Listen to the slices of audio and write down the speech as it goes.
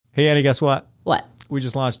Hey, Annie, guess what? What? We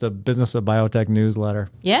just launched a Business of Biotech newsletter.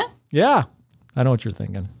 Yeah? Yeah. I know what you're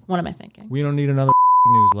thinking. What am I thinking? We don't need another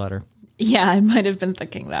newsletter. Yeah, I might have been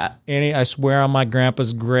thinking that. Annie, I swear on my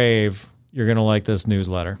grandpa's grave, you're going to like this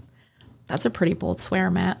newsletter. That's a pretty bold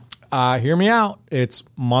swear, Matt. Hear me out. It's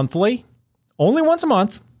monthly, only once a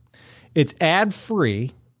month. It's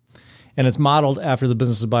ad-free, and it's modeled after the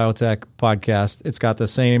Business of Biotech podcast. It's got the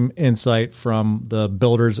same insight from the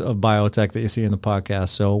builders of biotech that you see in the podcast.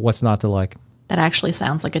 So what's not to like? That actually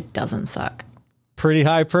sounds like it doesn't suck. Pretty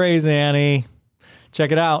high praise, Annie.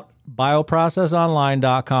 Check it out.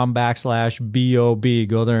 bioprocessonline.com/BOB.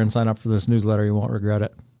 Go there and sign up for this newsletter. You won't regret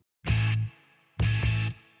it.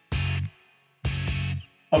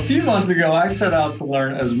 A few months ago, I set out to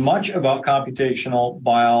learn as much about computational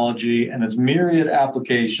biology and its myriad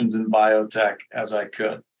applications in biotech as I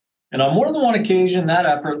could. And on more than one occasion, that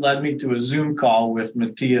effort led me to a Zoom call with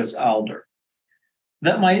Matthias Alder.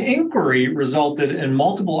 That my inquiry resulted in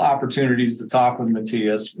multiple opportunities to talk with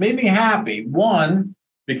Matthias made me happy. One,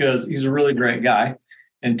 because he's a really great guy.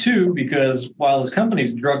 And two, because while his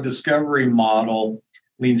company's drug discovery model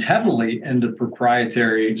leans heavily into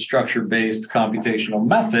proprietary structure-based computational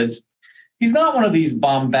methods, he's not one of these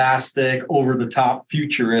bombastic, over-the-top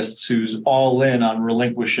futurists who's all in on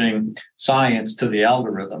relinquishing science to the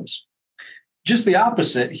algorithms. Just the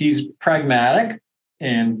opposite, he's pragmatic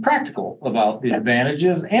and practical about the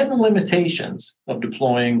advantages and the limitations of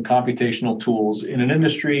deploying computational tools in an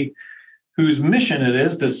industry whose mission it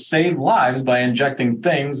is to save lives by injecting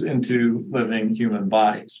things into living human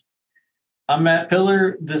bodies. I'm Matt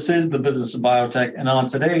Pillar. This is the Business of Biotech. And on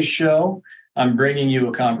today's show, I'm bringing you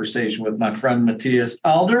a conversation with my friend Matthias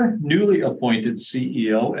Alder, newly appointed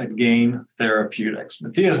CEO at Gain Therapeutics.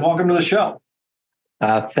 Matthias, welcome to the show.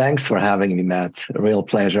 Thanks for having me, Matt. A real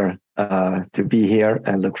pleasure to be here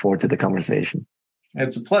and look forward to the conversation.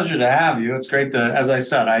 It's a pleasure to have you. It's great to, as I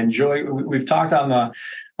said, we've talked on the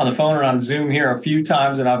phone or on Zoom here a few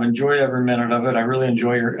times, and I've enjoyed every minute of it. I really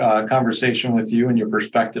enjoy your conversation with you and your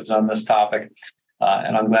perspectives on this topic.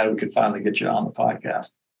 And I'm glad we could finally get you on the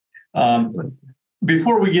podcast.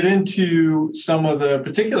 Before we get into some of the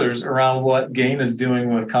particulars around what Gain is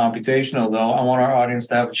doing with computational, though, I want our audience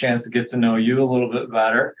to have a chance to get to know you a little bit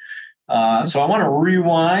better. So I want to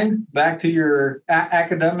rewind back to your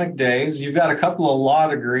academic days. You've got a couple of law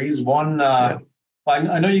degrees. One, I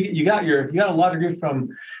know you got a law degree from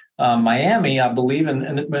Miami, I believe,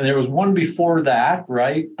 and there was one before that,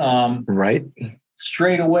 right? Right.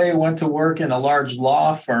 Straight away went to work in a large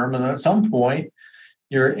law firm, and at some point,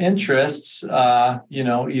 your interests,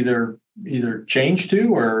 either changed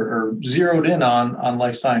to or zeroed in on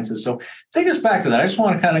life sciences. So take us back to that. I just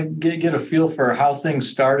want to kind of get a feel for how things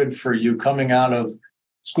started for you coming out of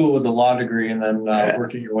school with a law degree and then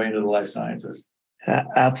working your way into the life sciences.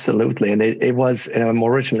 Absolutely. And it was, I'm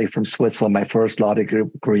originally from Switzerland. My first law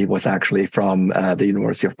degree was actually from the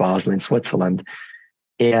University of Basel in Switzerland.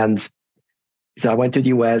 And so I went to the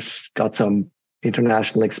US, got some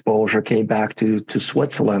international exposure, came back to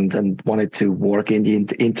Switzerland and wanted to work in the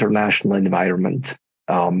international environment,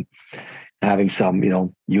 having some,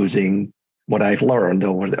 using what I've learned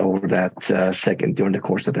over that during the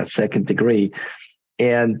course of that second degree.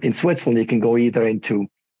 And in Switzerland, you can go either into,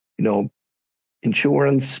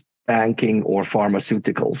 insurance, banking, or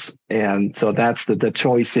pharmaceuticals. And so that's the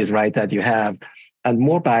choices, right, that you have. And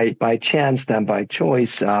more by chance than by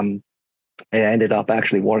choice, I ended up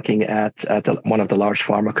actually working at one of the large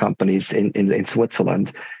pharma companies in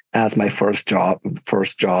Switzerland as my first job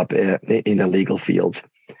in the legal field.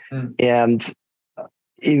 And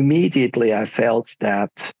immediately I felt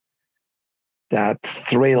that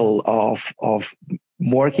thrill of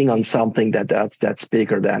working on something that's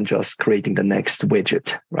bigger than just creating the next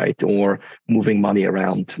widget, right? Or moving money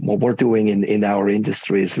around. What we're doing in our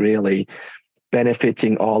industry is really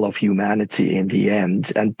benefiting all of humanity in the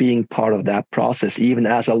end, and being part of that process, even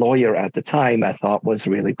as a lawyer at the time, I thought was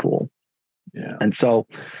really cool. Yeah. And so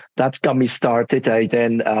that's got me started. I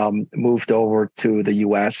then moved over to the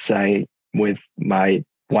US with my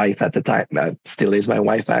wife at the time, still is my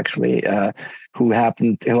wife actually, who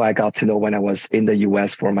I got to know when I was in the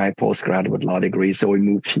US for my postgraduate law degree. So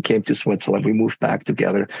she came to Switzerland, we moved back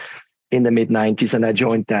together in the mid-90s, and I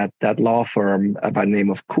joined that law firm by the name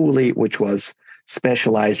of Cooley, which was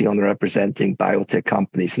specializing on representing biotech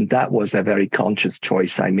companies. And that was a very conscious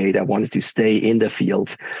choice I made. I wanted to stay in the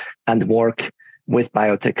field and work with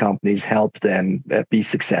biotech companies, help them be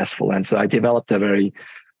successful. And so I developed a very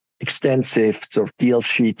extensive sort of deal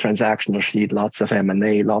sheet, transactional sheet, lots of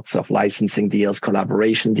M&A, lots of licensing deals,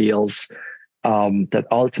 collaboration deals, that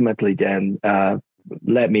ultimately then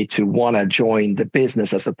led me to want to join the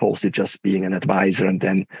business as opposed to just being an advisor, and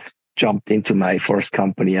then jumped into my first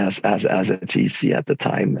company as a GC at the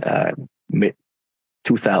time, mid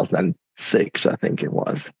 2006, I think it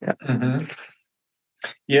was. Yeah. Mm-hmm.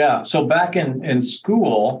 Yeah. So back in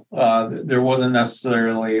school, there wasn't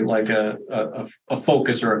necessarily like a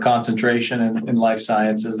focus or a concentration in life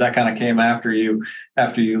sciences. That kind of came after you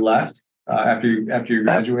left, after you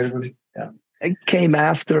graduated with you. Yeah. It came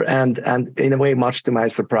after, and in a way, much to my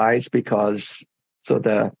surprise, because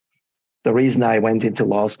the reason I went into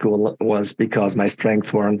law school was because my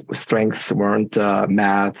strengths weren't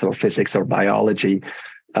math or physics or biology,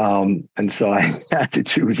 and so I had to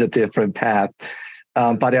choose a different path.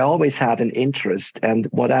 But I always had an interest, and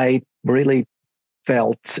what I really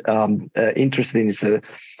felt interested in is the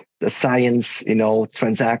science,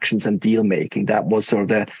 transactions and deal making. That was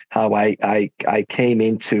sort of how I came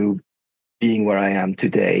into being where I am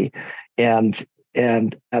today, and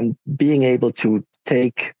being able to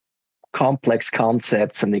take complex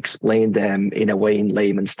concepts and explain them in a way in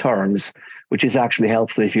layman's terms, which is actually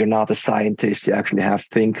helpful if you're not a scientist. You actually have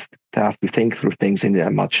to think through things in a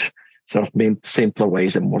much sort of simpler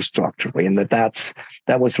ways and more structured way. And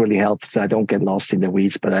that was really helpful. So I don't get lost in the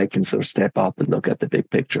weeds, but I can sort of step up and look at the big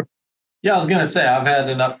picture. Yeah, I was going to say, I've had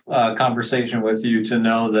enough conversation with you to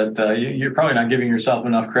know that you're probably not giving yourself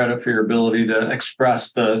enough credit for your ability to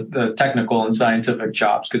express the technical and scientific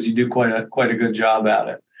chops, because you do quite a good job at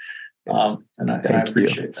it. And I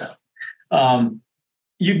appreciate that.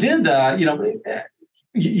 You did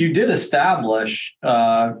you did establish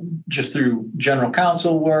just through general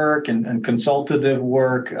counsel work and consultative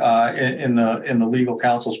work in the legal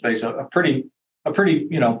counsel space a pretty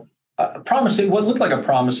promising, what looked like a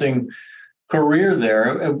promising career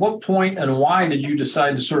there. At what point and why did you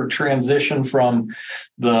decide to sort of transition from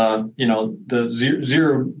the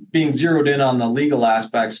being zeroed in on the legal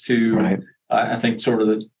aspects to right. I think sort of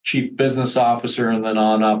the chief business officer, and then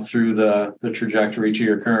on up through the trajectory to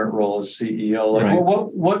your current role as CEO? Like, right.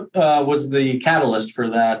 What was the catalyst for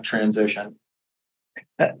that transition?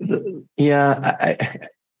 I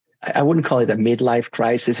wouldn't call it a midlife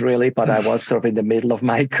crisis really, but I was sort of in the middle of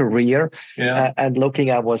my career and looking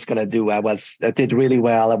at what I was going to do. I did really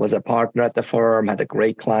well. I was a partner at the firm, had a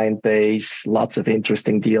great client base, lots of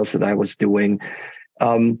interesting deals that I was doing.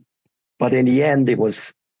 But in the end, it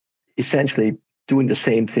was essentially doing the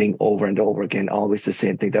same thing over and over again, always the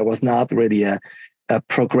same thing. There was not really a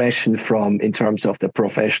progression in terms of the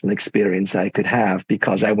professional experience I could have,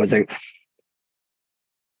 because I was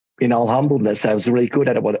in all humbleness, I was really good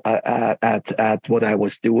at what I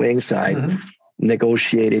was doing. So I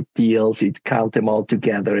negotiated deals, you'd count them all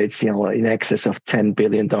together. It's, in excess of $10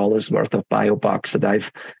 billion worth of biobucks that I've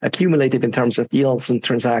accumulated in terms of deals and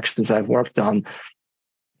transactions I've worked on.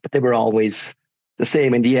 But they were always the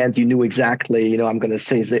same. In the end, you knew exactly, I'm going to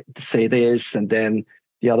say this, and then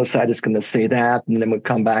the other side is going to say that, and then we'll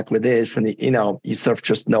come back with this. And, you sort of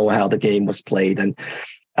just know how the game was played. And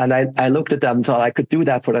I looked at that and thought I could do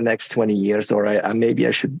that for the next 20 years, or maybe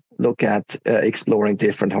I should look at exploring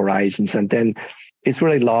different horizons. And then it's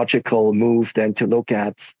really logical move then to looked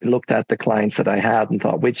at the clients that I had and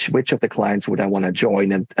thought, which of the clients would I want to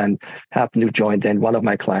join, and happened to join then one of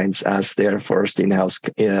my clients as their first in-house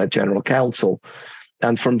general counsel.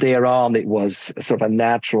 And from there on, it was sort of a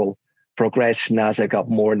natural progression as I got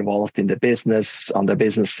more involved in the business, on the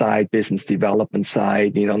business side, business development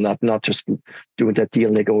side, not just doing the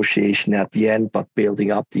deal negotiation at the end, but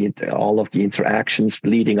building up all of the interactions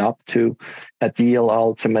leading up to a deal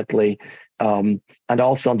ultimately. And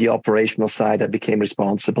also on the operational side, I became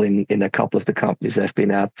responsible in a couple of the companies I've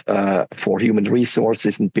been at for human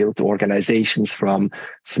resources, and built organizations from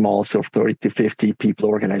small, sort of 30 to 50 people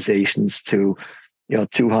organizations to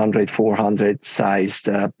 200, 400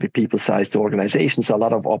 people-sized organizations. So a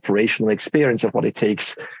lot of operational experience of what it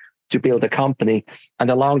takes to build a company, and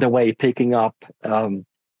along the way picking up,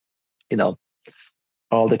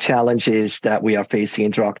 all the challenges that we are facing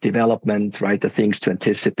in drug development, right? The things to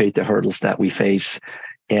anticipate, the hurdles that we face.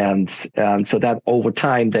 And so that over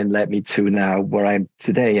time then led me to now where I'm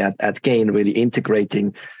today at Gain, really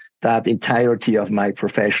integrating that entirety of my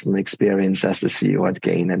professional experience as the CEO at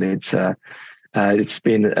Gain. And it's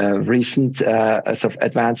been a recent sort of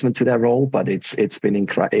advancement to that role, but it's been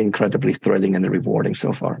incredibly thrilling and rewarding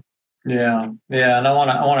so far. Yeah, yeah, and I want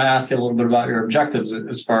to ask you a little bit about your objectives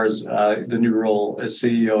as far as the new role as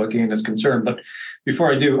CEO again is concerned. But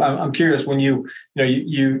before I do, I'm curious when you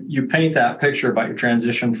paint that picture about your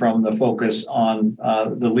transition from the focus on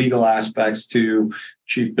the legal aspects to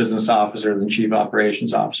chief business officer, then chief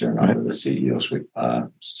operations officer, and under the CEO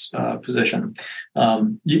position.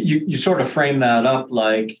 You sort of frame that up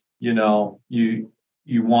like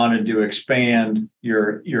you wanted to expand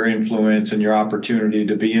your influence and your opportunity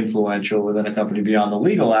to be influential within a company beyond the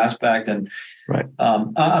legal aspect. And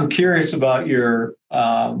I'm curious about your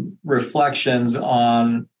reflections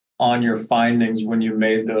on your findings when you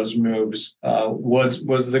made those moves.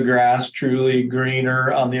 Was the grass truly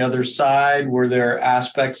greener on the other side? Were there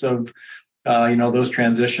aspects of those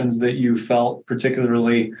transitions that you felt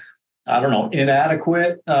particularly, I don't know,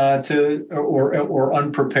 inadequate or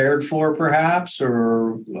unprepared for, perhaps,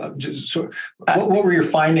 or what were your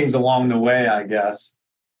findings along the way? I guess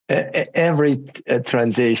every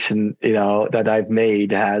transition that I've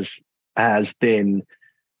made has been,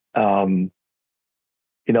 I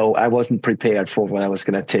wasn't prepared for what I was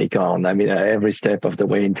going to take on. I mean, every step of the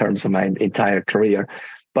way in terms of my entire career.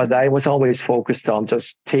 But I was always focused on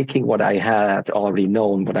just taking what I had already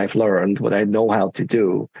known, what I've learned, what I know how to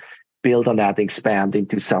do, build on that, expand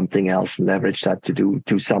into something else, and leverage that to do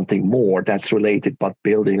something more that's related, but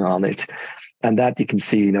building on it. And that you can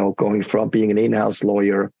see, going from being an in-house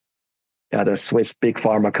lawyer at a Swiss big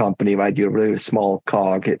pharma company, right? You're a really small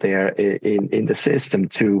cog there in the system,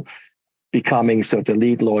 to becoming sort of the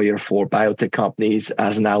lead lawyer for biotech companies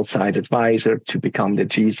as an outside advisor, to become the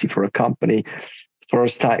GC for a company.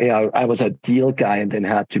 First time, I was a deal guy and then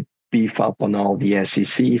had to beef up on all the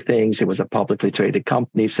SEC things. It was a publicly traded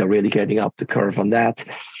company, so really getting up the curve on that.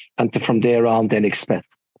 And from there on, then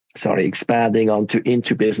expanding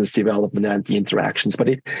into business development and the interactions. But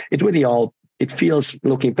it feels,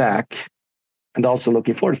 looking back and also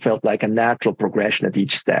looking forward, it felt like a natural progression at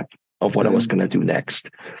each step of what I was going to do next.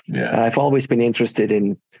 Yeah. I've always been interested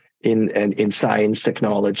in science,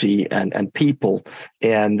 technology, and people,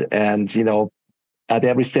 and at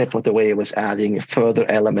every step of the way, it was adding further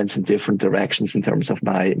elements in different directions in terms of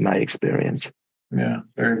my experience. Yeah,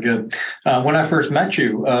 very good. When I first met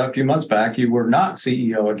you a few months back, you were not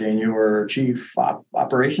CEO again. You were Chief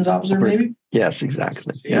Operations Officer, maybe? Yes,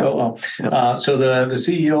 exactly. CEO. Yeah. So the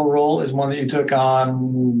CEO role is one that you took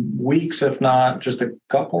on weeks, if not just a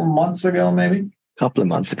couple months ago, maybe? A couple of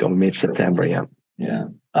months ago, mid-September, yeah. Yeah.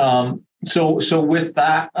 So with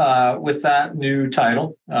that new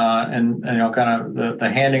title and kind of the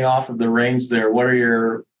handing off of the reins there, what are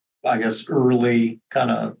your, I guess, early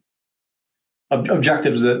kind of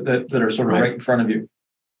objectives that are sort of right in front of you?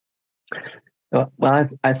 Well,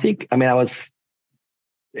 I think, I was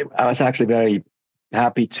actually very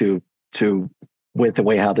happy with the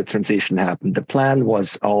way how the transition happened. The plan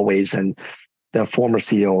was always, and the former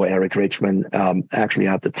CEO Eric Richman actually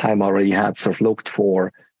at the time already had sort of looked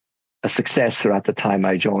for a successor at the time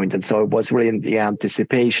I joined. And so it was really in the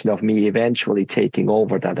anticipation of me eventually taking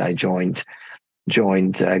over that I joined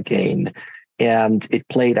again. And it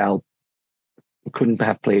played out, couldn't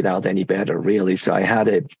have played out any better, really. So I had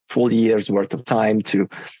a full year's worth of time to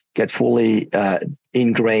get fully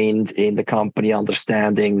ingrained in the company,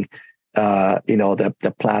 understanding,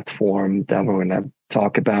 the platform that we're going to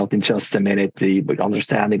talk about in just a minute,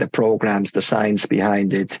 understanding the programs, the science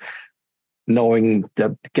behind it,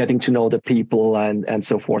 getting to know the people and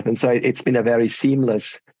so forth. And so it's been a very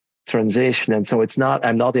seamless transition. And so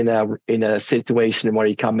I'm not in a situation where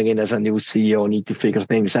you're coming in as a new CEO, need to figure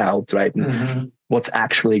things out, right? Mm-hmm. What's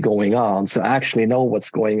actually going on. So I actually know what's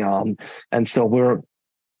going on. And so we're,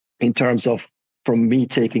 in terms of, from me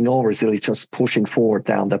taking over, is really just pushing forward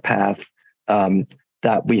down the path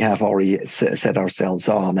that we have already set ourselves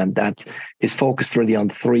on. And that is focused really on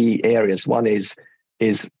three areas. One is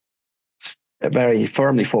very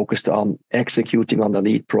firmly focused on executing on the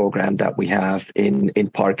lead program that we have in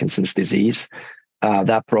Parkinson's disease.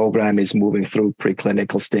 That program is moving through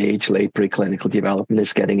preclinical stage, late preclinical development,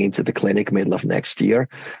 is getting into the clinic middle of next year.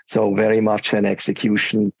 So very much an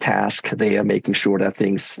execution task there, making sure that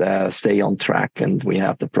things stay on track, and we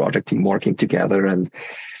have the project team working together, and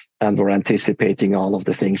we're anticipating all of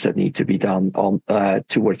the things that need to be done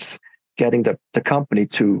towards getting the company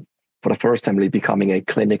to, for the first time, really becoming a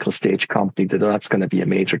clinical stage company. That's going to be a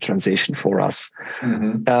major transition for us.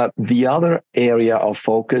 Mm-hmm. The other area of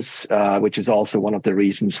focus, which is also one of the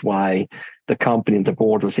reasons why the company and the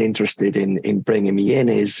board was interested in bringing me in,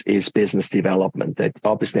 is business development. That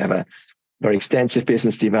obviously have a very extensive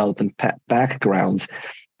business development background.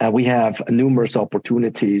 we have numerous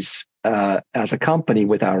opportunities as a company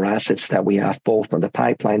with our assets that we have both on the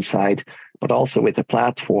pipeline side, but also with the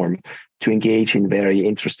platform to engage in very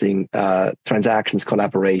interesting transactions,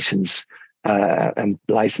 collaborations, and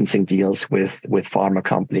licensing deals with pharma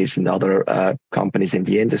companies and other companies in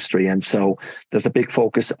the industry. And so there's a big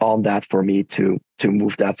focus on that for me to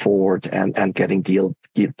move that forward and getting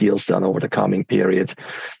deals done over the coming period.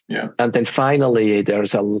 Yeah. And then finally,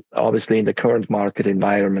 there's obviously in the current market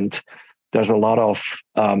environment, there's a lot of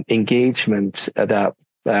engagement that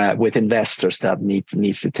with investors that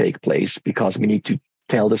needs to take place, because we need to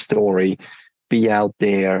tell the story, be out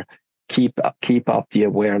there, keep up the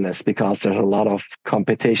awareness, because there's a lot of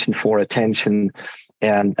competition for attention,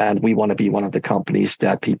 and we want to be one of the companies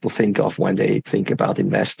that people think of when they think about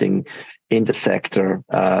investing in the sector,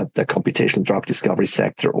 the computational drug discovery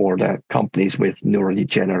sector, or the companies with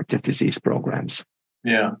neurodegenerative disease programs.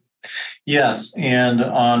 Yeah. Yes, and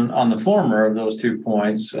on the former of those 2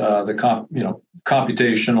 points, the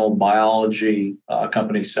computational biology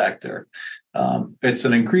company sector, it's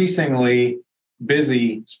an increasingly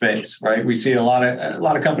busy space, right? We see a lot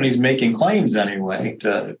of companies making claims anyway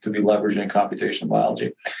to be leveraging computational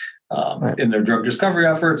biology in their drug discovery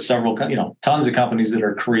efforts. Several, tons of companies that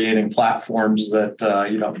are creating platforms that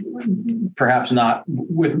perhaps not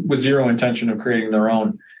with zero intention of creating their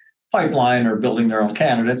own pipeline or building their own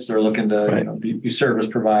candidates. They're looking to be service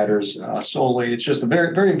providers solely. It's just a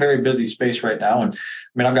very, very, very busy space right now. And I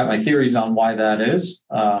mean, I've got my theories on why that is.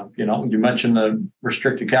 You mentioned the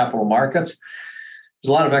restricted capital markets. There's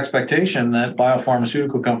a lot of expectation that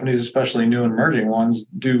biopharmaceutical companies, especially new and emerging ones,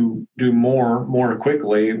 do more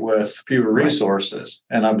quickly with fewer resources.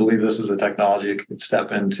 And I believe this is a technology that could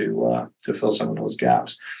step in to fill some of those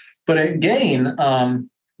gaps. But again,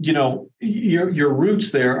 your roots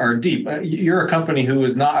there are deep. You're a company who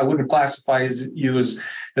is not, I wouldn't classify you as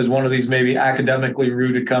one of these maybe academically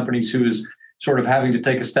rooted companies who is sort of having to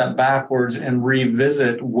take a step backwards and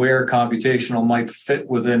revisit where computational might fit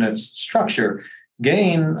within its structure.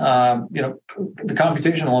 Gain, the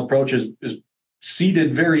computational approach is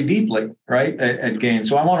seated very deeply, right, at Gain.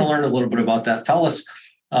 So I want to learn a little bit about that. Tell us,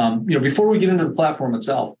 before we get into the platform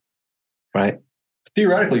itself, right?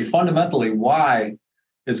 Theoretically, fundamentally, why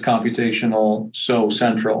is computational so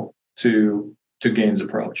central to Gain's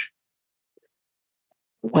approach?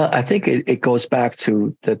 Well, I think it goes back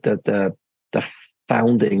to the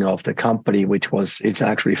founding of the company, it's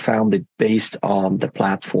actually founded based on the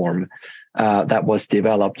platform that was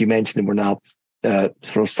developed. You mentioned we're not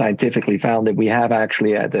sort of scientifically founded. We have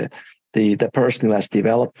actually the person who has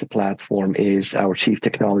developed the platform is our Chief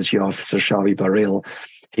Technology Officer, Xavi Barril.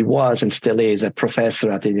 He was and still is a professor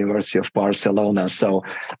at the University of Barcelona. So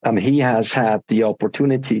he has had the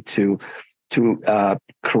opportunity to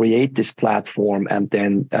create this platform, and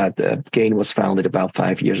then the Gain was founded about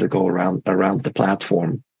 5 years ago around the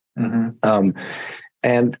platform. Mm-hmm.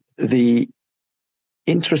 And the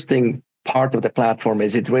interesting part of the platform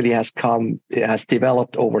is it really has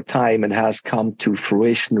developed over time and has come to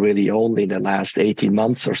fruition really only in the last 18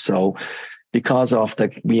 months or so, because of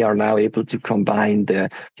we are now able to combine the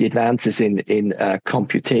advances in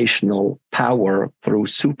computational power through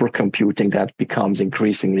supercomputing that becomes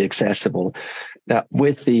increasingly accessible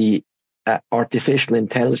with the artificial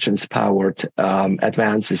intelligence powered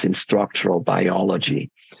advances in structural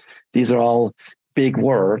biology. These are all big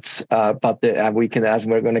words, but we can, as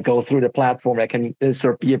we're going to go through the platform, I can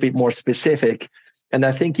sort of be a bit more specific. And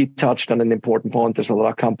I think you touched on an important point. There's a lot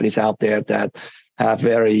of companies out there that have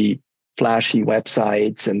very flashy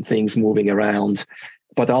websites and things moving around,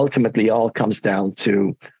 but ultimately all comes down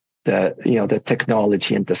to the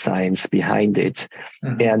technology and the science behind it.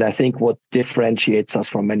 Mm-hmm. And I think what differentiates us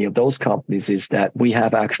from many of those companies is that we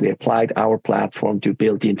have actually applied our platform to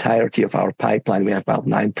build the entirety of our pipeline. We have about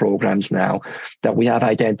 9 programs now that we have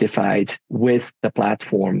identified with the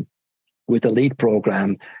platform, with the lead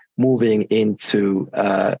program moving into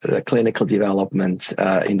the clinical development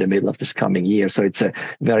in the middle of this coming year. So it's a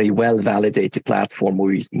very well-validated platform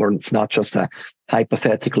where it's not just a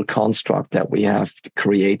hypothetical construct that we have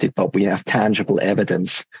created, but we have tangible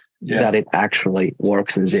evidence that it actually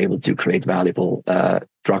works and is able to create valuable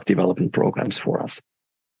drug development programs for us.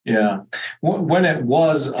 Yeah. When it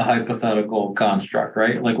was a hypothetical construct,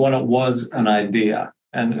 right? Like when it was an idea,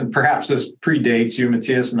 and perhaps this predates you,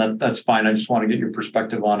 Matthias, and that's fine. I just want to get your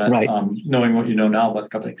perspective on it, right. Knowing what you know now about the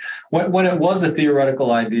company. When it was a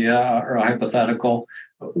theoretical idea or a hypothetical,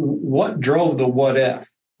 what drove the what if?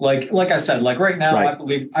 Like I said, like right now,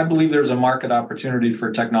 right. I believe there's a market opportunity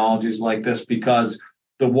for technologies like this, because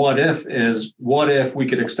the what if is, what if we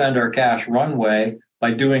could extend our cash runway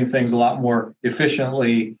by doing things a lot more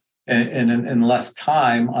efficiently and in less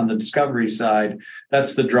time on the discovery side.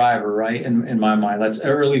 That's the driver, right? In my mind, that's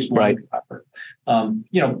or at least one driver.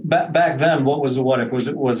 Back then, what was the what if?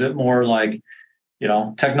 Was it more like,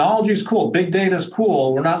 technology is cool, big data is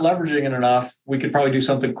cool, we're not leveraging it enough, we could probably do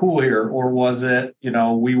something cool here? Or was it,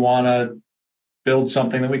 we want to build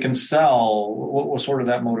something that we can sell? What was sort of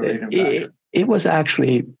that motivating factor? It was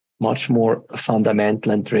actually much more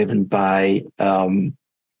fundamental and driven by,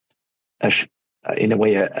 in a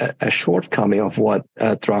way, a shortcoming of what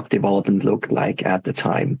drug development looked like at the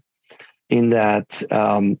time. In that,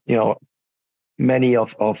 many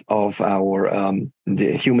of our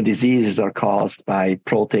the human diseases are caused by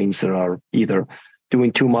proteins that are either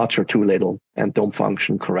doing too much or too little and don't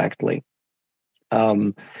function correctly.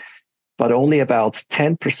 But only about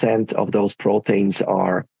 10% of those proteins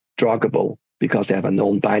are druggable because they have a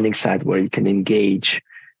known binding site where you can engage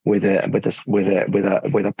with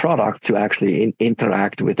a product to actually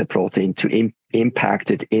interact with the protein to impact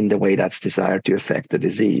it in the way that's desired to affect the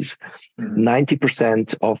disease.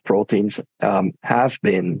 90% of proteins have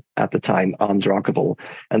been at the time undruggable.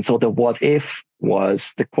 And so the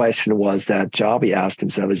question was that Javi asked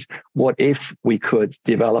himself is, what if we could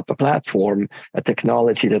develop a platform, a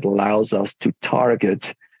technology that allows us to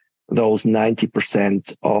target those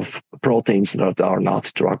 90% of proteins that are not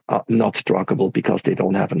druggable because they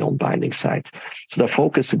don't have a known binding site. So the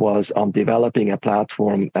focus was on developing a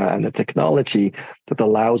platform and a technology that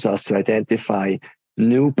allows us to identify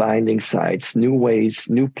new binding sites, new ways,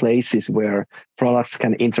 new places where products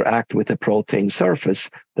can interact with the protein surface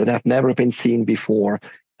that have never been seen before,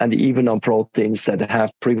 and even on proteins that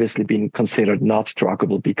have previously been considered not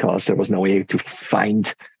druggable because there was no way to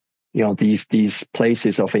find these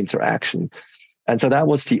places of interaction. And so that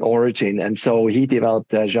was the origin. And so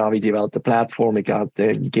Javi developed the platform.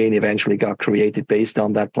 The GAIN eventually got created based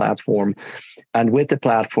on that platform. And with the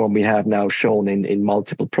platform, we have now shown in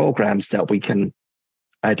multiple programs that we can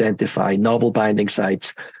identify novel binding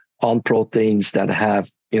sites on proteins that have,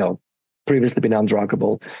 previously been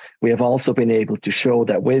undruggable. We have also been able to show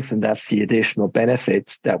that and that's the additional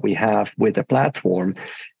benefit that we have with the platform,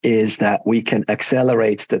 is that we can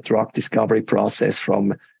accelerate the drug discovery process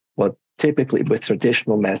from what typically with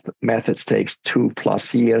traditional methods takes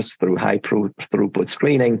 2+ years through high throughput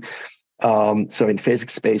screening. So in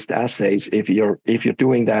physics-based assays, if you're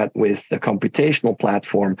doing that with the computational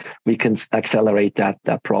platform, we can accelerate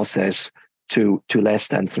that process to less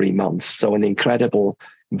than 3 months. So an incredible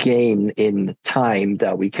gain in time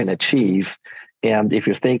that we can achieve. And if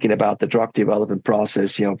you're thinking about the drug development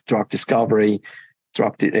process, drug discovery,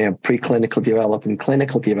 preclinical development,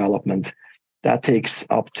 clinical development, that takes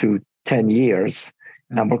up to 10 years.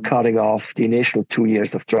 And we're cutting off the initial 2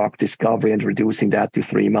 years of drug discovery and reducing that to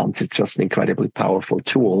 3 months. It's just an incredibly powerful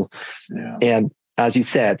tool. Yeah. And as you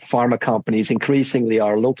said, pharma companies increasingly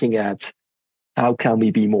are looking at how can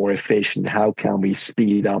we be more efficient? How can we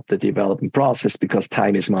speed up the development process? Because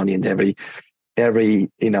time is money, and every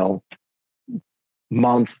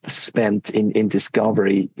month spent in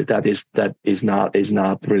discovery that is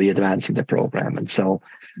not really advancing the program. And so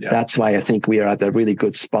that's why I think we are at a really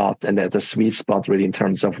good spot and at the sweet spot really in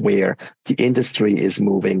terms of where the industry is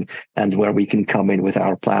moving and where we can come in with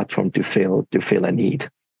our platform to fill a need.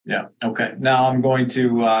 Yeah. Okay. Now I'm going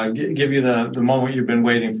to give you the moment you've been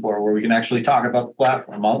waiting for, where we can actually talk about the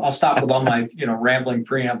platform. I'll stop with all my rambling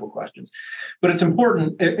preamble questions, but it's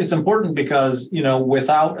important. It's important because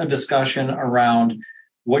without a discussion around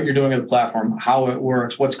what you're doing with the platform, how it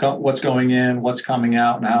works, what's going in, what's coming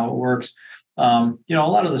out, and how it works. A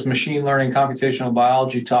lot of this machine learning, computational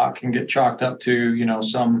biology talk can get chalked up to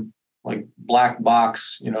some like black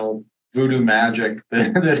box, voodoo magic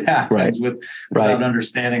that happens without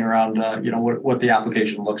understanding around what the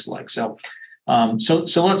application looks like. So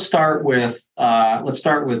let's start with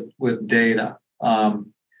data.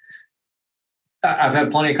 I've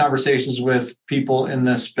had plenty of conversations with people in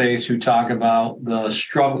this space who talk about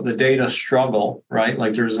the data struggle, right?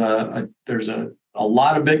 Like there's a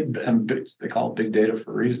lot of big, they call it big data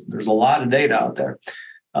for a reason. There's a lot of data out there.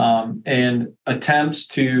 And attempts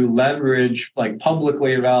to leverage like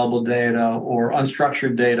publicly available data or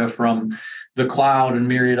unstructured data from the cloud and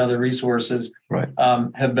myriad other resources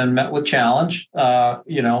have been met with challenge,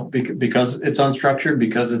 because it's unstructured,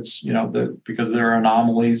 because it's, because there are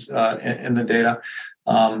anomalies in the data.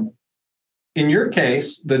 In your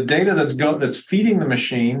case, the data that's feeding the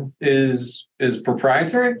machine is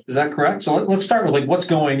proprietary. Is that correct? So let's start with what's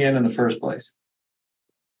going in the first place.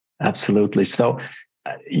 Absolutely. So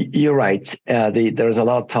you're right. There's a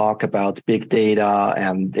lot of talk about big data,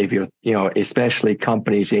 and if especially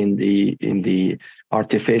companies in the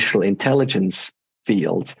artificial intelligence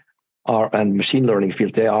field and machine learning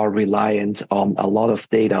field, they are reliant on a lot of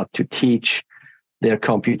data to teach their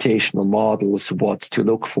computational models what to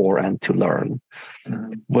look for and to learn.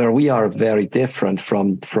 Mm-hmm. Where we are very different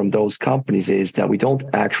from those companies is that we don't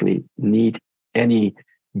actually need any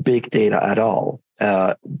big data at all.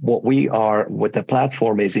 What the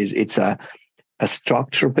platform is it's a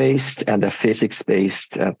structure-based and a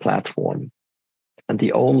physics-based platform. And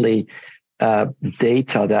the only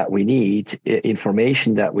data that we need,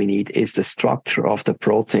 information that we need, is the structure of the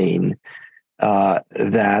protein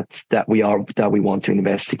that we want to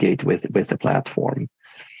investigate with the platform.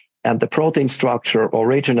 And the protein structure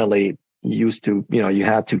originally used to, you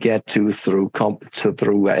had to get to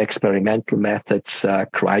through experimental methods,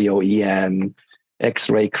 cryo-EM,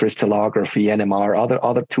 X-ray crystallography, NMR,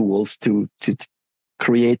 other tools to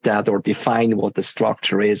create that or define what the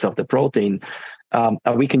structure is of the protein. And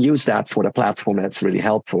we can use that for the platform. That's really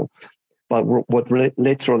helpful. But what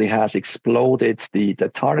literally has exploded the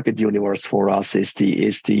target universe for us is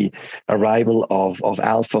the arrival of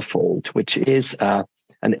AlphaFold, which is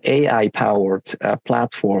an AI-powered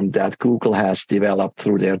platform that Google has developed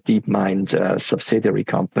through their DeepMind subsidiary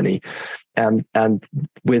company. And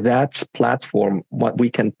with that platform, what we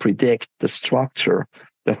can predict the structure,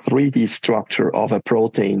 the 3D structure of a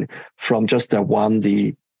protein from just a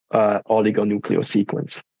 1D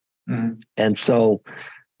oligonucleosequence. Mm-hmm. And so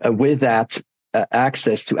with that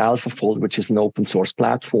access to AlphaFold, which is an open source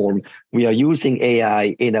platform, we are using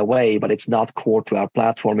AI in a way, but it's not core to our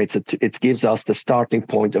platform. It gives us the starting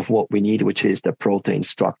point of what we need, which is the protein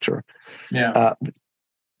structure. Yeah.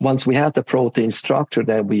 Once we have the protein structure,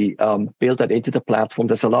 then we build that into the platform.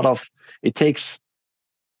 It takes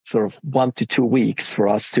sort of 1 to 2 weeks for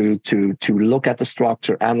us to look at the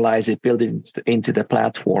structure, analyze it, build it into the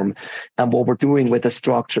platform. And what we're doing with the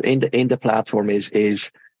structure in the platform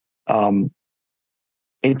is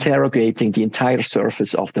interrogating the entire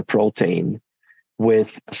surface of the protein with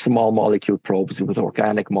small molecule probes, with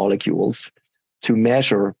organic molecules, to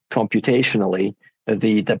measure computationally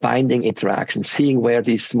the binding interaction, seeing where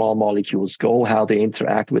these small molecules go, how they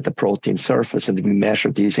interact with the protein surface, and we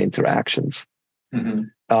measure these interactions.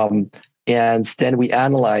 Mm-hmm. And then we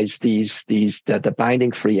analyze the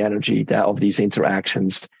binding free energy of these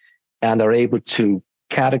interactions, and are able to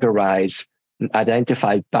categorize,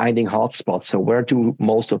 identify binding hotspots. So where do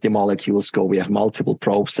most of the molecules go? We have multiple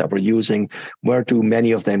probes that we're using. Where do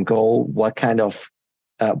many of them go? What kind of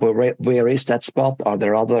where is that spot? Are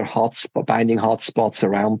there other binding hotspots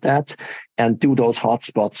around that? And do those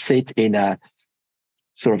hotspots sit in a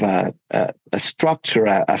sort of a structure,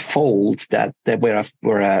 a fold where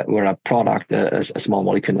a product, a small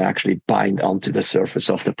molecule, can actually bind onto the surface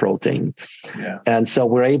of the protein. Yeah. And so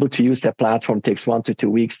we're able to use that platform. It takes 1 to 2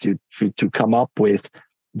 weeks to come up with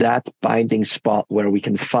that binding spot where we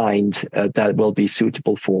can find that will be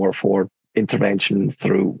suitable for intervention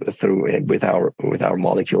through with our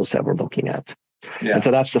molecules that we're looking at. Yeah. And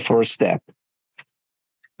so that's the first step.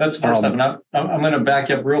 That's the first step. And I'm going to back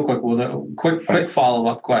up real quick with a quick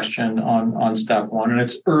follow-up question on step one, and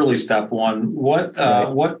it's early step one. What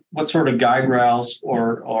sort of guide rails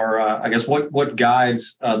or I guess what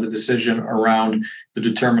guides the decision around the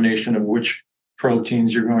determination of which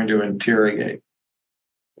proteins you're going to interrogate?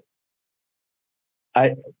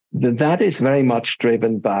 That is very much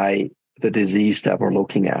driven by the disease that we're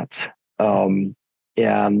looking at,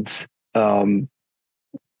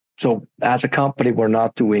 So as a company, we're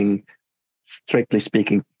not doing, strictly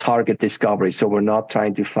speaking, target discovery. So we're not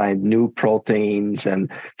trying to find new proteins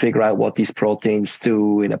and figure out what these proteins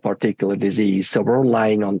do in a particular disease. So we're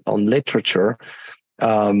relying on literature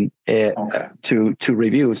to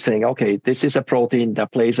review, saying, okay, this is a protein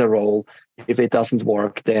that plays a role. If it doesn't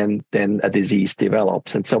work, then a disease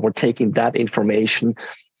develops. And so we're taking that information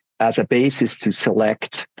as a basis to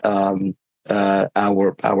select our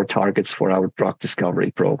targets for our drug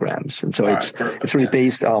discovery programs. And so it's really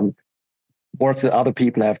based on work that other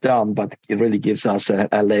people have done, but it really gives us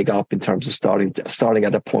a leg up in terms of starting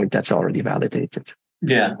at a point that's already validated.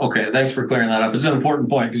 Yeah. Okay. Thanks for clearing that up. It's an important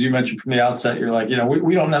point because you mentioned from the outset, you're like,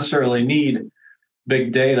 we don't necessarily need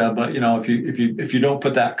big data, but if you don't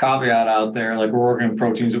put that caveat out there, like we're working with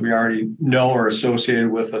proteins that we already know are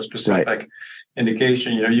associated with a specific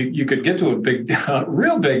indication, you could get to a big,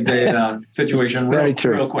 real big data situation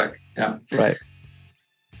real quick. Yeah. Right.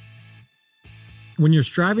 When you're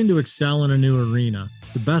striving to excel in a new arena,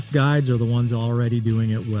 the best guides are the ones already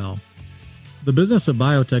doing it well. The business of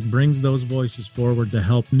biotech brings those voices forward to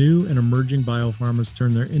help new and emerging biopharmas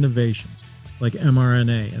turn their innovations, like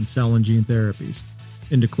mRNA and cell and gene therapies,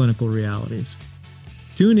 into clinical realities.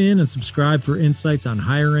 Tune in and subscribe for insights on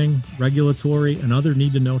hiring, regulatory, and other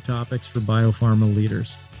need-to-know topics for biopharma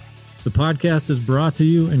leaders. The podcast is brought to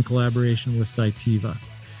you in collaboration with Cytiva.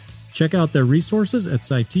 Check out their resources at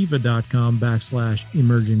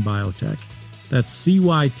cytiva.com/emerging biotech. That's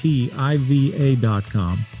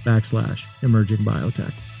CYTIVA.com/emerging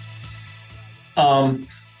biotech.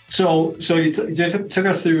 So you took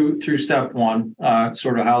us through step one,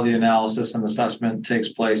 sort of how the analysis and assessment takes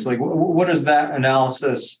place. Like, what does that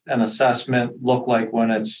analysis and assessment look like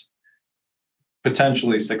when it's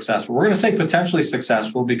potentially successful? We're going to say potentially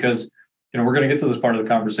successful because we're going to get to this part of the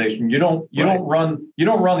conversation. You don't run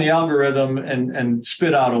the algorithm and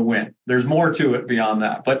spit out a win. There's more to it beyond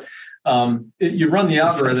that, but you run the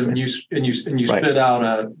algorithm and you spit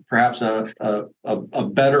out perhaps a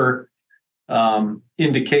better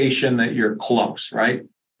indication that you're close, right?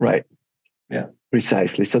 Right. Yeah.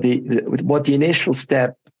 Precisely. So what the initial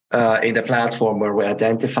step in the platform where we're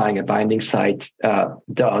identifying a binding site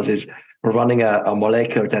does is we're running a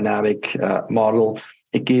molecular dynamic model.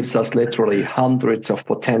 It gives us literally hundreds of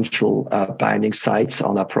potential binding sites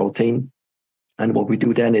on a protein. And what we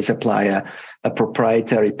do then is apply a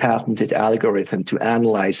proprietary patented algorithm to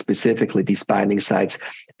analyze specifically these binding sites.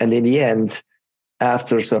 And in the end,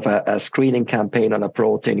 after sort of a screening campaign on a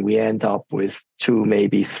protein, we end up with 2,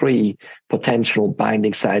 maybe 3 potential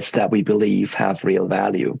binding sites that we believe have real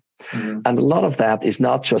value. Mm-hmm. And a lot of that is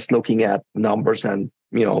not just looking at numbers and,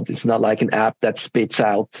 it's not like an app that spits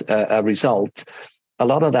out a result. A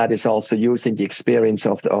lot of that is also using the experience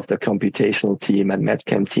of the computational team and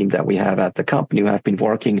MedChem team that we have at the company who have been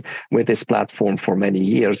working with this platform for many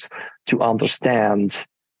years to understand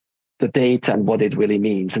the data and what it really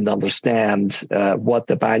means and understand what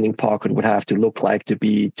the binding pocket would have to look like to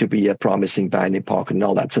be a promising binding pocket and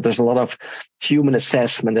all that. So there's a lot of human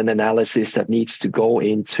assessment and analysis that needs to go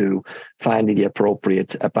into finding the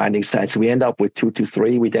appropriate binding sites. We end up with 2 to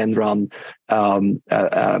 3. We then run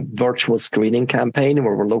a virtual screening campaign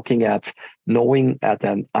where we're looking at knowing at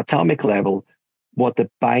an atomic level what the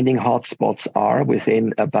binding hotspots are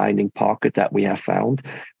within a binding pocket that we have found.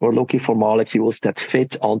 We're looking for molecules that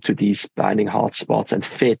fit onto these binding hotspots and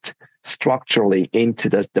fit structurally into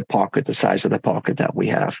the pocket, the size of the pocket that we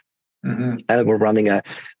have. Mm-hmm. And we're running a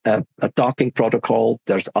docking protocol.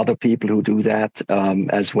 There's other people who do that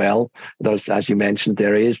as well. As you mentioned,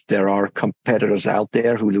 there are competitors out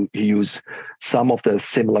there who use some of the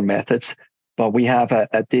similar methods. But we have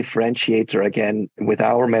a differentiator again with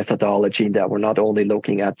our methodology that we're not only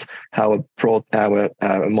looking at how a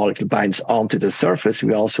molecule binds onto the surface,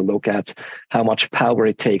 we also look at how much power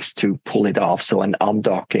it takes to pull it off. So an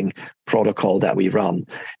undocking protocol that we run.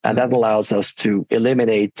 And that allows us to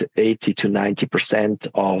eliminate 80 to 90%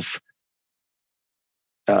 of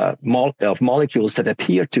molecules that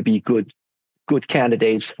appear to be good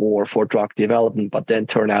candidates for drug development, but then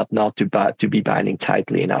turn out not to be binding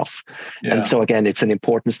tightly enough. Yeah. And so again, it's an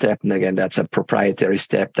important step. And again, that's a proprietary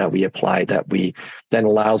step that we apply that we then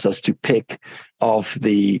allows us to pick of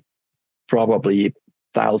the probably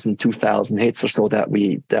 1,000, 2,000 hits or so that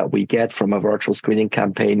we get from a virtual screening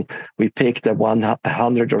campaign. We pick the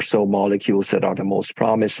 100 or so molecules that are the most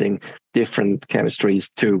promising, different chemistries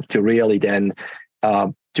to really then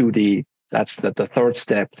do that's the third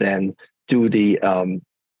step then. Do the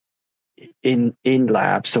in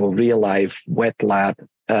lab, so real life wet lab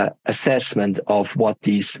assessment of what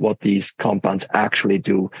these compounds actually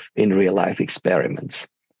do in real life experiments.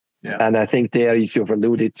 Yeah. And I think there, as you've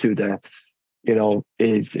alluded to,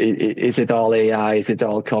 is it all AI? Is it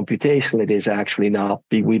all computational? It is actually not.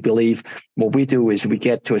 We believe what we do is we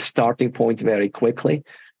get to a starting point very quickly.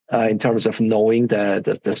 In terms of knowing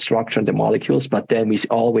the structure and the molecules, but then we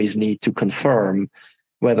always need to confirm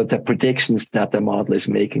whether the predictions that the model is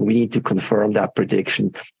making, we need to confirm that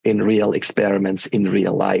prediction in real experiments in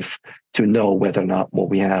real life to know whether or not what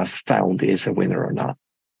we have found is a winner or not.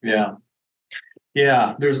 Yeah.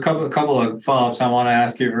 Yeah. There's a couple of follow-ups I want to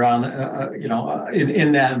ask you around,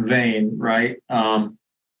 in that vein, right?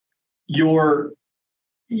 Your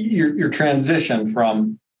transition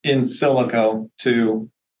from in silico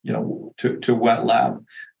to wet lab.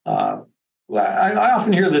 I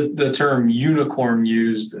often hear the term unicorn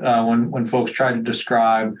used when folks try to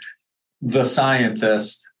describe the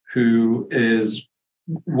scientist who is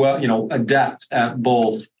adept at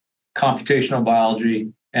both computational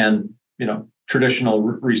biology and traditional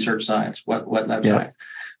research science, wet lab science.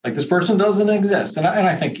 Like this person doesn't exist, and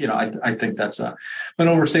I think I think that's an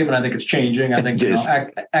overstatement. I think it's changing. I think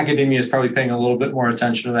academia is probably paying a little bit more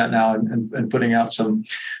attention to that now, and putting out some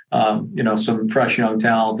some fresh young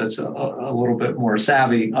talent that's a little bit more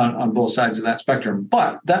savvy on both sides of that spectrum.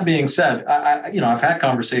 But that being said, I've had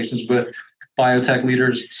conversations with biotech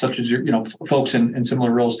leaders such as folks in similar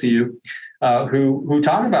roles to you, who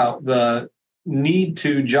talk about the need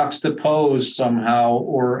to juxtapose somehow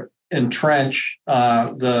or entrench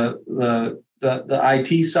the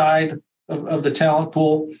IT side of the talent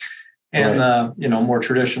pool and the more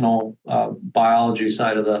traditional biology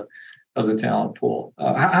side of the talent pool.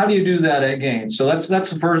 How do you do that at Gain? So that's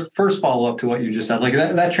the first follow up to what you just said. Like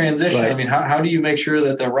that transition. Right. I mean, how do you make sure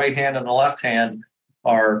that the right hand and the left hand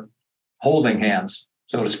are holding hands,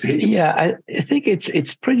 so to speak? Yeah, I think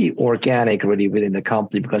it's pretty organic really within the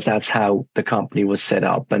company, because that's how the company was set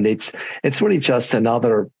up, and it's really just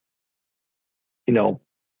another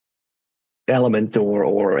element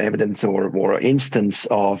or evidence or instance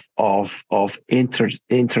of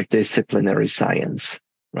interdisciplinary science,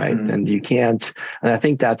 right? Mm. And I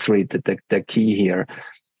think that's really the key here.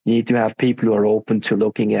 You need to have people who are open to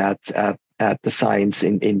looking at the science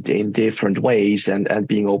in different ways and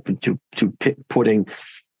being open to putting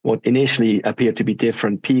what initially appeared to be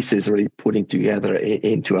different pieces, really putting together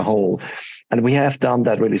into a whole. And we have done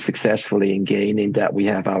that really successfully in Gain, in that we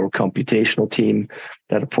have our computational team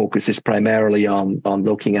that focuses primarily on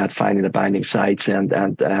looking at finding the binding sites and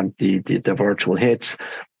the virtual hits.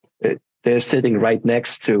 They're sitting right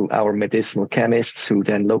next to our medicinal chemists, who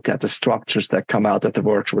then look at the structures that come out of the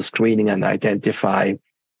virtual screening and identify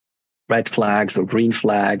red flags or green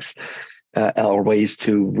flags, or ways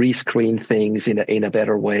to rescreen things in a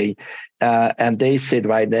better way. And they sit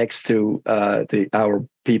right next to our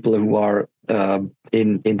people who are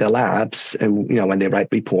in the labs, and when they write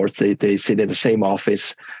reports, they sit in the same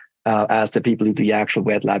office as the people who do the actual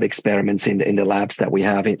wet lab experiments in the labs that we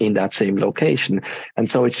have in that same location.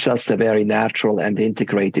 And so it's just a very natural and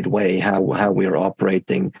integrated way how we're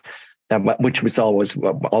operating, which was always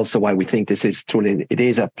also why we think this is truly, it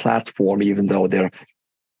is a platform, even though they're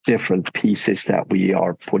different pieces that we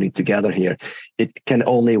are putting together here. It can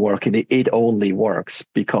only work, and it only works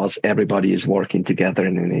because everybody is working together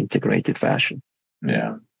in an integrated fashion.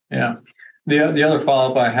 Yeah. The other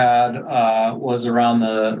follow-up I had was around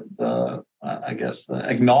the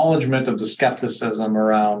acknowledgement of the skepticism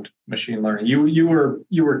around machine learning. You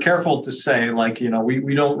were careful to say, like,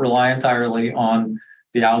 we don't rely entirely on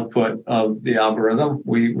the output of the algorithm.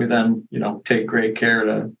 We then take great care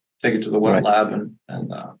to take it to the wet lab and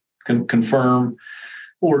confirm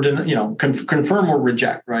or confirm or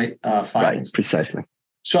reject, right? Findings. Right, precisely.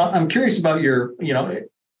 So I'm curious about your,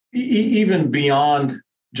 even beyond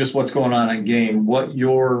just what's going on at Gain, what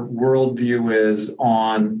your worldview is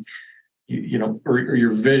on, or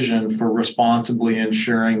your vision for responsibly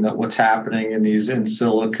ensuring that what's happening in these in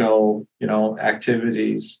silico,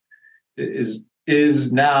 activities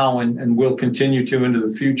is now and will continue to into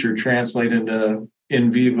the future translate into in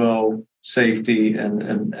vivo safety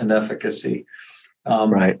and efficacy.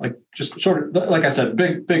 Right. Like just sort of, like I said,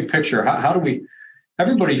 big picture. How do we,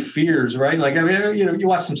 everybody fears, right? Like, I mean, you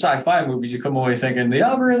watch some sci-fi movies, you come away thinking the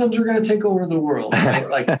algorithms are going to take over the world. Right?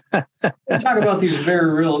 Like we talk about these very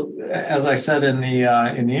real, as I said in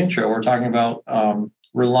the intro, we're talking about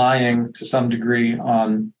relying to some degree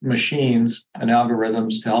on machines and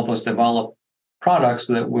algorithms to help us develop products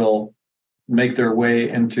that will make their way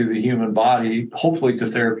into the human body, hopefully to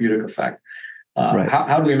therapeutic effect. Right.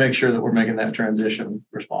 How do we make sure that we're making that transition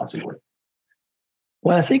responsibly?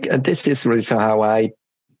 Well, I think this is really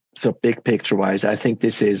so big picture wise, I think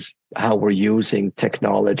this is how we're using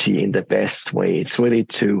technology in the best way. It's really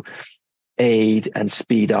to aid and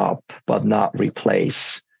speed up, but not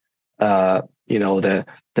replace,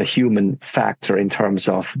 the human factor in terms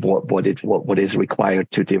of what is required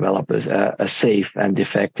to develop a safe and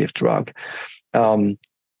effective drug. I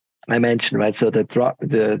mentioned, right, so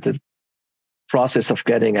the process of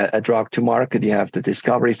getting a drug to market, you have the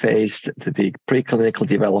discovery phase, the preclinical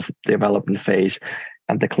development phase,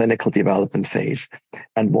 and the clinical development phase.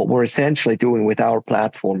 And what we're essentially doing with our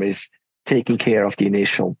platform is taking care of the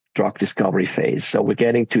initial drug discovery phase. So we're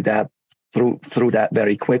getting to that through that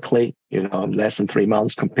very quickly, less than 3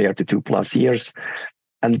 months compared to 2+ years.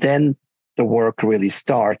 And then the work really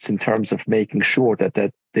starts in terms of making sure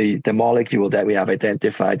that the molecule that we have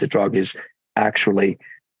identified, the drug, is actually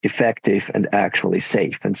effective and actually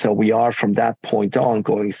safe. And so we are from that point on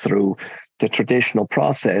going through the traditional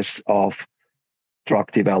process of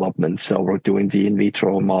drug development. So we're doing the in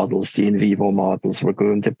vitro models, the in vivo models, we're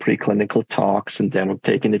doing the preclinical talks, and then we're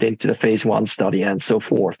taking it into the phase 1 study and so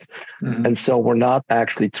forth. Mm-hmm. And so we're not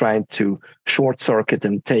actually trying to short circuit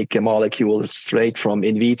and take a molecule straight from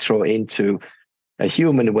in vitro into a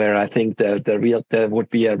human, where I think there would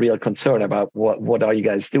be a real concern about what are you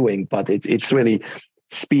guys doing? But it's really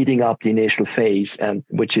speeding up the initial phase, and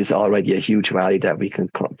which is already a huge value that we can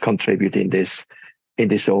contribute in this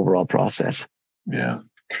overall process. Yeah.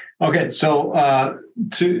 Okay. So,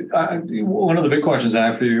 one of the big questions I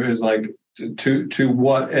have for you is like, to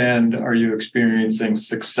what end are you experiencing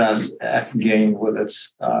success at Gain with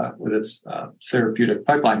its therapeutic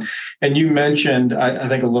pipeline? And you mentioned, I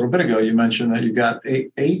think a little bit ago, you mentioned that you got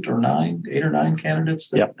eight or nine candidates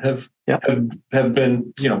that have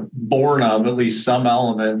been, born of at least some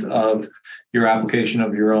element of your application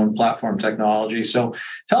of your own platform technology. So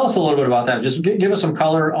tell us a little bit about that. Just give us some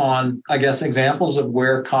color on, I guess, examples of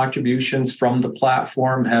where contributions from the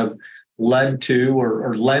platform have led to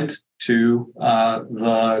or lent to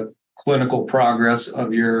the clinical progress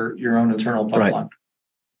of your own internal pipeline.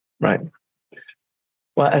 Right.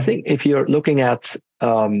 Well, I think if you're looking at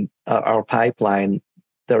our pipeline,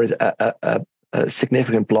 there is a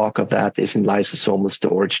significant block of that is in lysosomal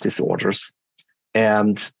storage disorders.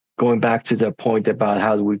 And going back to the point about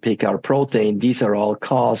how do we pick our protein, these are all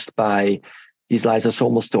caused by, these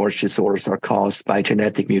lysosomal storage disorders are caused by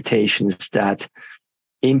genetic mutations that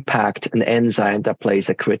impact an enzyme that plays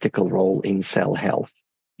a critical role in cell health.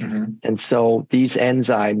 Mm-hmm. And so these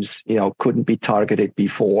enzymes, couldn't be targeted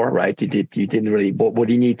before, right? You didn't really, but what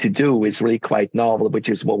you need to do is really quite novel, which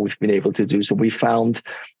is what we've been able to do. So we found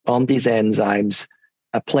on these enzymes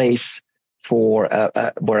a place for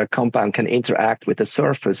where a compound can interact with the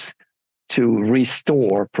surface to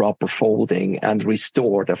restore proper folding and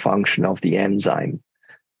restore the function of the enzyme.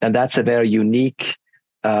 And that's a very unique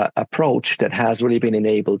approach that has really been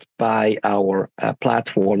enabled by our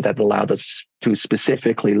platform that allowed us to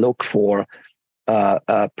specifically look for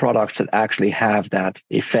products that actually have that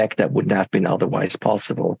effect that wouldn't have been otherwise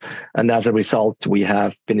possible. And as a result, we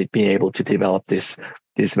have been able to develop this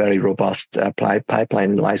very robust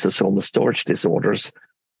pipeline in lysosomal storage disorders.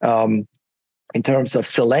 In terms of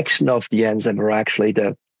selection of the enzyme, we're actually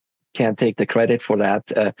can't take the credit for that.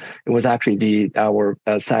 It was actually our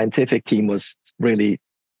scientific team was really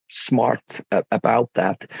smart about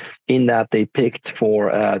that, in that they picked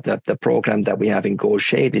for the program that we have in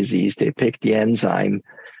Gaucher disease, they picked the enzyme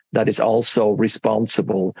that is also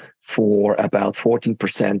responsible for about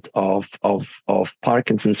 14% of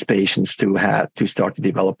Parkinson's patients to start to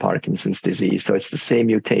develop Parkinson's disease. So it's the same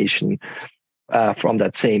mutation from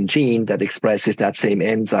that same gene that expresses that same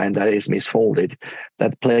enzyme that is misfolded,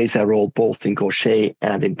 that plays a role both in Gaucher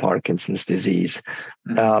and in Parkinson's disease.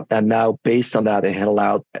 And now, based on that, it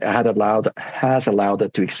has allowed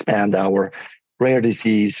it to expand our rare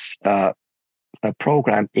disease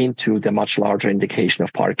program into the much larger indication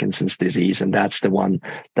of Parkinson's disease, and that's the one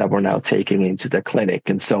that we're now taking into the clinic.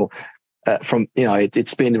 And so,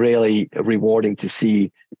 it's been really rewarding to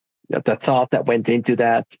see the thought that went into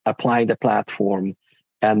that, applying the platform,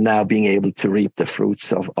 and now being able to reap the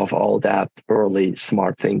fruits of all that early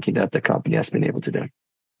smart thinking that the company has been able to do.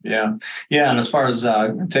 Yeah. And as far as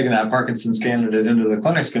taking that Parkinson's candidate into the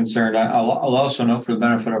clinic is concerned, I'll also note for the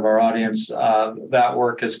benefit of our audience that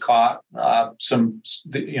work has caught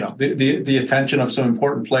the attention of some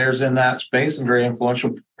important players in that space and very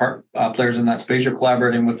influential players in that space. You're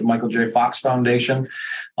collaborating with the Michael J. Fox Foundation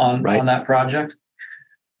on that project,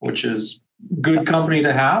 which is good company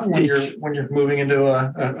to have when you're moving into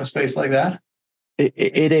a space like that.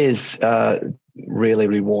 It is really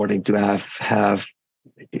rewarding to have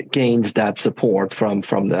gained that support from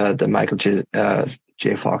the Michael J.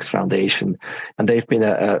 Fox Foundation, and they've been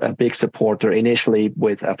a big supporter initially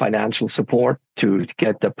with a financial support to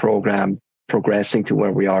get the program progressing to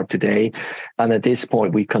where we are today. And at this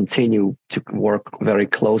point, we continue to work very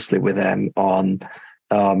closely with them on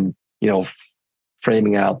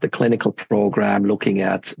framing out the clinical program, looking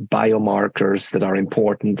at biomarkers that are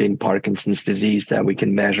important in Parkinson's disease that we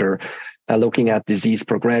can measure, looking at disease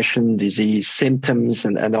progression, disease symptoms,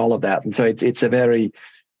 and all of that. And so it's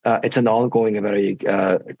an ongoing, a very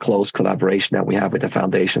close collaboration that we have with the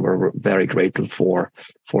foundation. We're very grateful for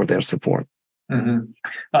their support.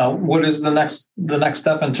 Mm-hmm. What is the next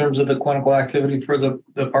step in terms of the clinical activity for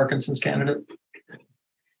the Parkinson's candidate?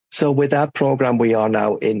 So with that program, we are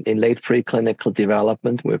now in late preclinical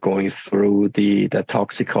development. We're going through the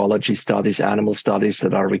toxicology studies, animal studies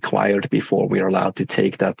that are required before we are allowed to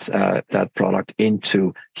take that product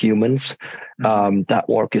into humans. That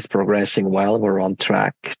work is progressing well. We're on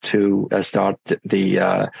track to start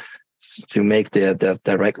to make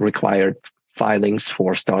the required filings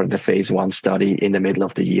for starting the phase 1 study in the middle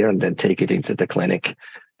of the year, and then take it into the clinic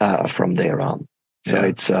from there on. So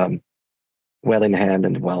it's well in hand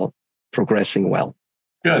and progressing well.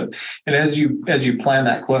 Good. And as you plan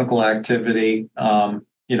that clinical activity,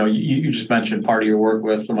 you just mentioned part of your work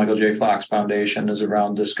with the Michael J. Fox Foundation is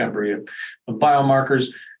around discovery of biomarkers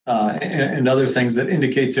and other things that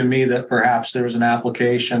indicate to me that perhaps there's an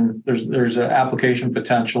application. There's an application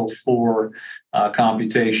potential for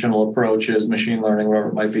computational approaches, machine learning, whatever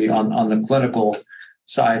it might be, on the clinical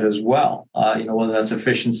side as well. Whether that's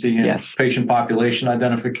efficiency in patient population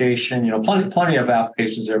identification, plenty of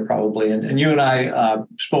applications there probably. And you and I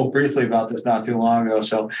spoke briefly about this not too long ago.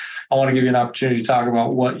 So I want to give you an opportunity to talk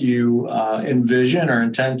about what you envision or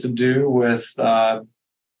intend to do with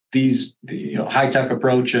these high-tech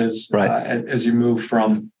approaches as you move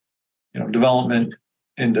from development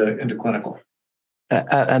into clinical.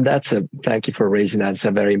 And thank you for raising that. It's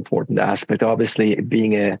a very important aspect. Obviously,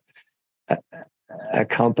 being a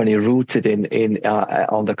company rooted in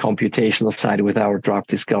on the computational side with our drug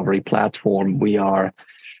discovery platform, we are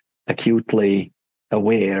acutely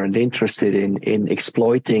aware and interested in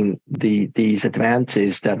exploiting these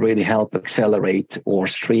advances that really help accelerate or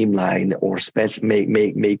streamline or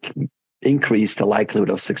make increase the likelihood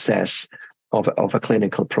of success of a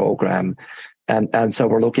clinical program. And so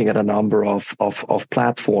we're looking at a number of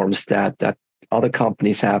platforms that other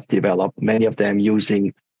companies have developed, many of them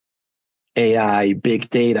using AI, big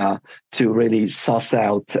data to really suss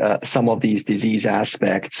out some of these disease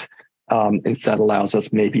aspects. That allows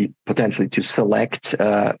us maybe potentially to select,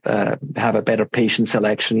 have a better patient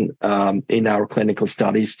selection in our clinical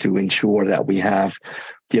studies to ensure that we have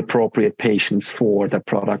the appropriate patients for the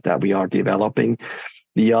product that we are developing.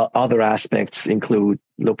 The other aspects include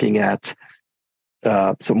looking at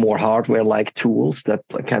some more hardware-like tools that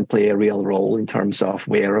can play a real role in terms of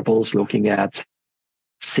wearables, looking at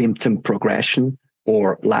symptom progression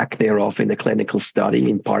or lack thereof in the clinical study.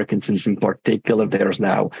 In Parkinson's in particular, there's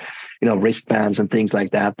now, wristbands and things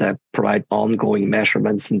like that provide ongoing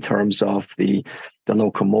measurements in terms of the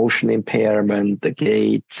locomotion impairment, the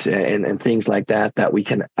gait, and things like that we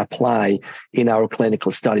can apply in our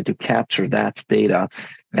clinical study to capture that data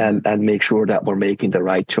and make sure that we're making the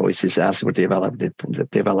right choices as we're developing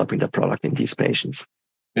the product in these patients.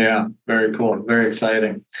 Yeah, very cool. Very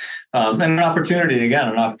exciting. And an opportunity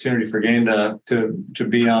for Gain to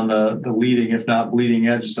be on the leading, if not bleeding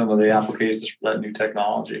edge of some of the applications for that new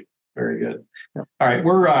technology. Very good. Yeah. All right.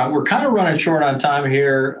 We're kind of running short on time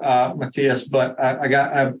here, Matthias, but I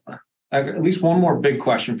have at least one more big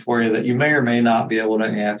question for you that you may or may not be able to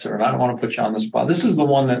answer. And I don't want to put you on the spot. This is the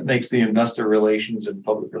one that makes the investor relations and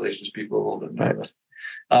public relations people a little bit nervous.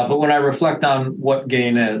 But when I reflect on what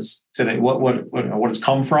Gain is today, what it's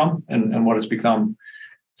come from and what it's become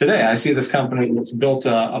today, I see this company that's built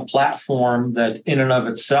a platform that in and of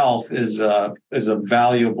itself is a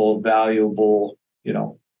valuable,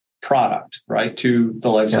 product, right, to the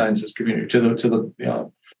life sciences community, to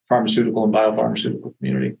the pharmaceutical and biopharmaceutical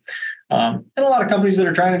community. And a lot of companies that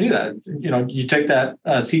are trying to do that. You take that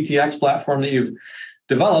CTX platform that you've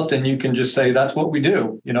developed, and you can just say that's what we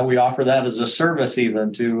do. We offer that as a service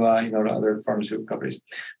even to other pharmaceutical companies.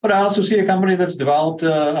 But I also see a company that's developed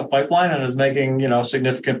a pipeline and is making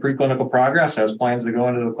significant preclinical progress, has plans to go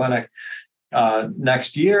into the clinic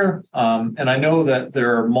next year. And I know that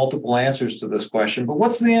there are multiple answers to this question, but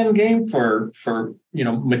what's the end game for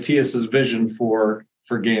Matthias's vision for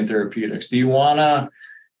Gain Therapeutics? Do you want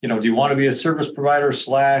to be a service provider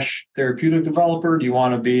 / therapeutic developer? Do you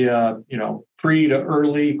want to be a pre to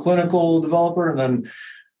early clinical developer and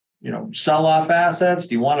then sell off assets?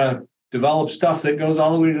 Do you want to develop stuff that goes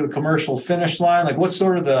all the way to the commercial finish line? Like, what's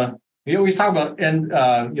sort of we always talk about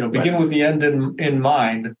begin with the end in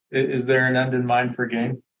mind. Is there an end in mind for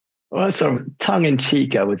Gain? Well, sort of tongue in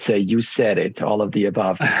cheek, I would say you said it, all of the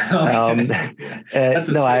above. The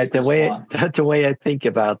way I think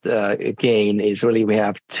about Gain is really we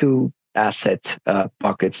have two asset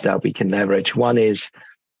buckets that we can leverage. One is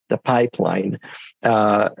the pipeline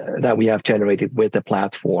that we have generated with the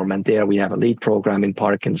platform. And there we have a lead program in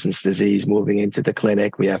Parkinson's disease moving into the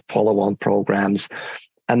clinic. We have follow-on programs.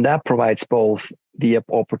 And that provides both the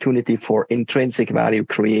opportunity for intrinsic value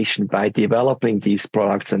creation by developing these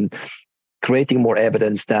products and creating more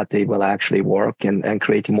evidence that they will actually work and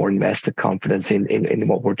creating more investor confidence in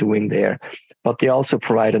what we're doing there. But they also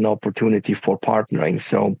provide an opportunity for partnering.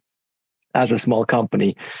 So as a small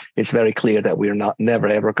company, it's very clear that we're never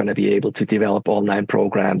ever going to be able to develop all 9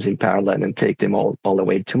 programs in parallel and take them all the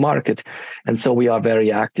way to market. And so we are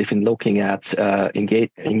very active in looking at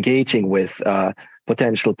engaging with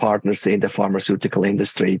potential partners in the pharmaceutical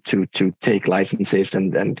industry to take licenses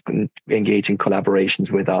and engage in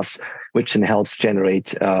collaborations with us, which then helps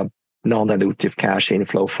generate non-dilutive cash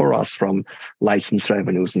inflow for us from license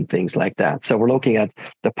revenues and things like that. So we're looking at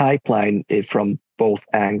the pipeline from both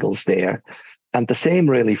angles there. And the same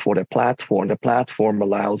really for the platform. The platform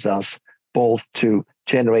allows us both to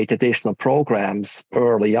generate additional programs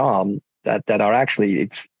early on that are actually,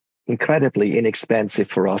 it's incredibly inexpensive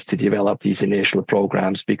for us to develop these initial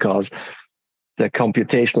programs because the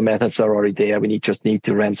computational methods are already there. We just need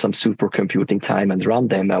to rent some supercomputing time and run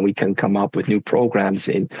them, and we can come up with new programs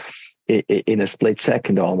in a split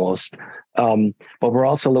second almost. But we're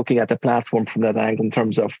also looking at the platform from that angle in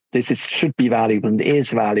terms of should be valuable and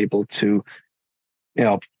is valuable to,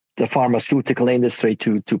 the pharmaceutical industry,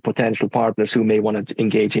 to potential partners who may want to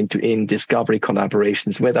engage in discovery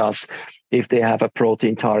collaborations with us. If they have a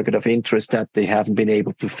protein target of interest that they haven't been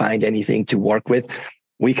able to find anything to work with,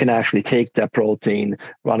 we can actually take that protein,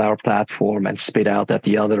 run our platform, and spit out at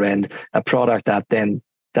the other end a product that then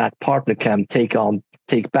that partner can take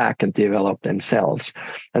back and develop themselves.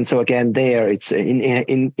 And so again, there it's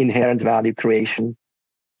inherent value creation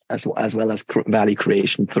as well as value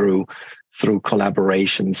creation through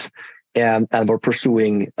collaborations, and we're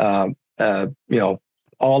pursuing all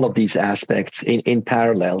of these aspects in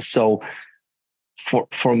parallel. So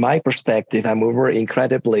from my perspective, we're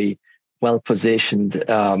incredibly well positioned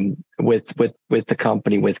with the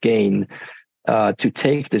company, with Gain, to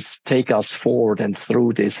take us forward and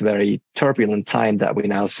through this very turbulent time that we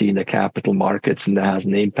now see in the capital markets, and that has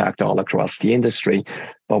an impact all across the industry.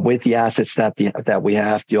 But with the assets that we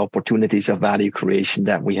have, the opportunities of value creation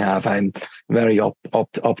that we have, I'm very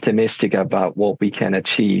optimistic about what we can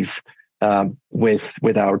achieve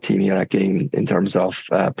with our team here at Gain in terms of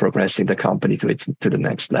progressing the company to the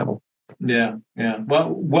next level. Yeah.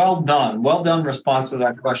 Well done response to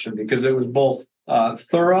that question, because it was both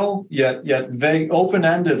thorough yet vague,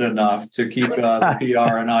 open-ended enough to keep the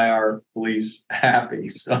PR and IR police happy.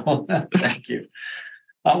 So thank you.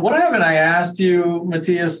 What haven't I asked you,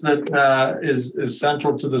 Matthias, that is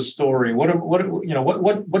central to the story?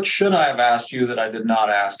 What should I have asked you that I did not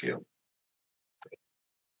ask you?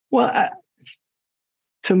 Well,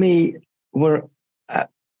 to me, we're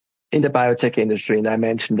in the biotech industry, and I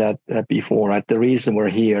mentioned that before, right? The reason we're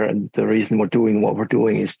here and the reason we're doing what we're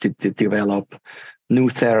doing is to develop new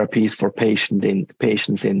therapies for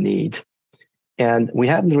patients in need. And we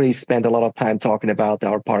haven't really spent a lot of time talking about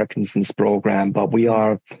our Parkinson's program, but we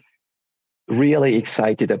are really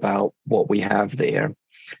excited about what we have there.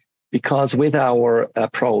 Because with our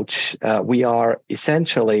approach, we are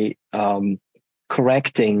essentially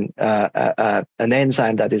correcting an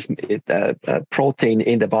enzyme that is a protein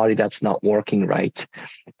in the body that's not working right.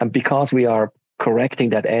 And because we are correcting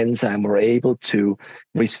that enzyme, we're able to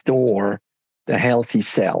restore the healthy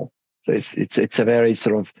cell. So it's a very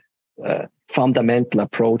sort of fundamental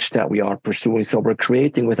approach that we are pursuing. So we're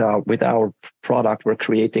creating with our product, we're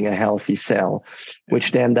creating a healthy cell,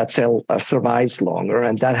 which then that cell survives longer.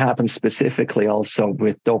 And that happens specifically also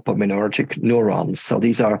with dopaminergic neurons. So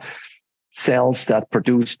these are cells that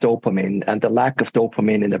produce dopamine, and the lack of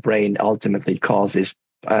dopamine in the brain ultimately causes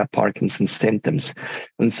Parkinson's symptoms.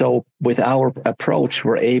 And so with our approach,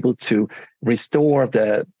 we're able to restore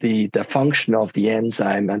the function of the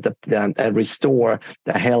enzyme and restore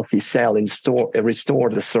the healthy cell, and restore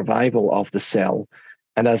the survival of the cell.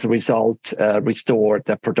 And as a result, restore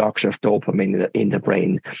the production of dopamine in the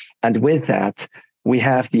brain. And with that, we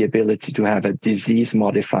have the ability to have a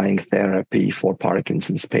disease-modifying therapy for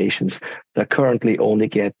Parkinson's patients that currently only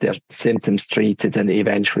get their symptoms treated, and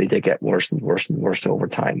eventually they get worse and worse and worse over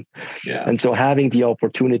time. Yeah. And so having the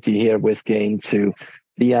opportunity here with Gain to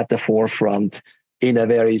be at the forefront in a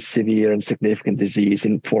very severe and significant disease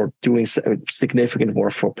and for doing significant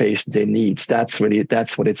work for patients in need, that's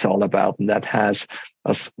what it's all about. And that has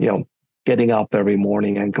us, getting up every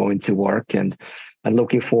morning and going to work and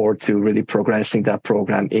looking forward to really progressing that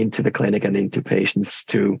program into the clinic and into patients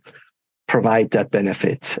to provide that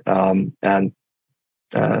benefit, and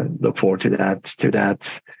look forward to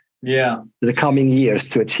that. Yeah, the coming years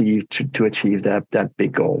to achieve that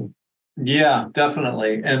big goal. Yeah,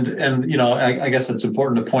 definitely. And I guess it's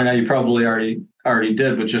important to point out, you probably already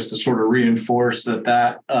did, but just to sort of reinforce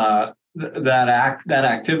that that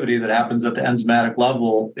activity that happens at the enzymatic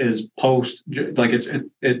level is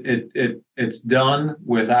it's done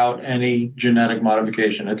without any genetic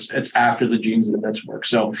modification. It's after the genes that work.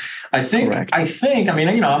 So I think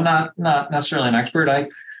I'm not necessarily an expert.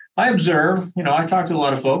 I observe, I talk to a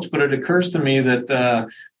lot of folks, but it occurs to me that the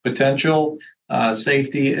potential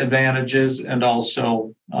safety advantages and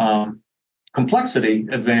also complexity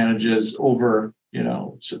advantages over,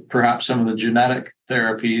 perhaps some of the genetic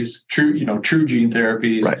therapies, true gene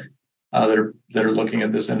therapies, right, that are looking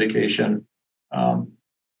at this indication.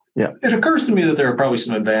 It occurs to me that there are probably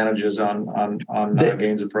some advantages on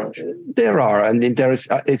Gain's approach. There are, and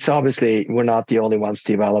it's obviously we're not the only ones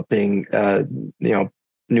developing,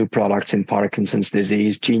 new products in Parkinson's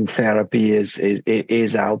disease. Gene therapy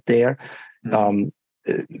is out there. Mm-hmm.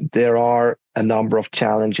 There are a number of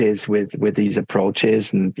challenges with these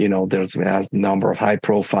approaches, and there's a number of high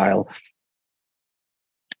profile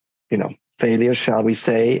failures, shall we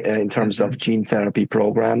say, in terms of gene therapy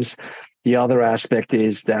programs. The other aspect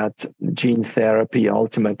is that gene therapy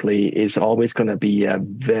ultimately is always going to be a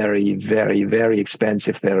very, very, very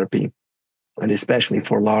expensive therapy, and especially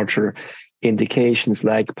for larger indications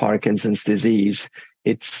like Parkinson's disease,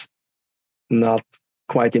 it's not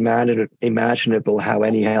quite imaginable how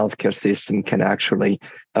any healthcare system can actually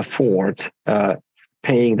afford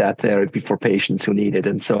paying that therapy for patients who need it.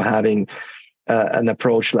 And so having an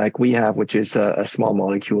approach like we have, which is a small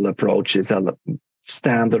molecule approach, is a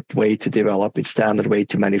standard way to develop it, standard way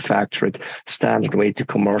to manufacture it, standard way to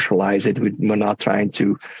commercialize it. We're not trying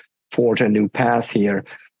to forge a new path here.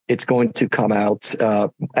 It's going to come out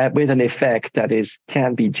with an effect that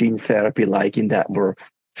can be gene therapy, like in that we're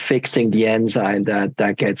fixing the enzyme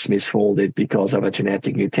that gets misfolded because of a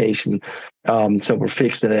genetic mutation. So we're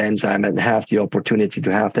fixing the enzyme and have the opportunity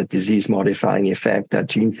to have that disease modifying effect that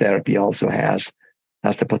gene therapy also has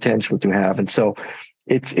the potential to have. And so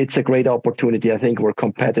it's a great opportunity. I think we're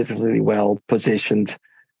competitively well positioned.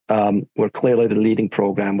 We're clearly the leading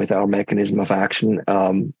program with our mechanism of action.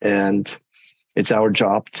 And it's our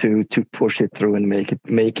job to push it through and make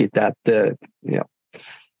it that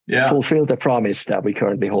fulfill the promise that we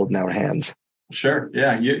currently hold in our hands. Sure.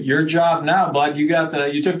 Yeah. Your job now, bud. You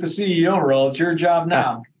took the CEO role. It's your job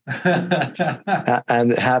now. I'm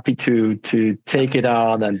happy to take it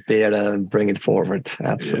on and bear and bring it forward.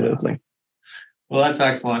 Absolutely. Yeah. Well, that's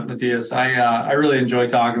excellent, Matthias. I really enjoy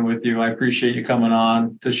talking with you. I appreciate you coming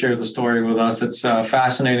on to share the story with us. It's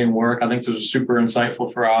fascinating work. I think this was super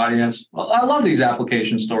insightful for our audience. Well, I love these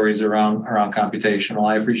application stories around computational.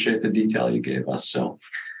 I appreciate the detail you gave us. So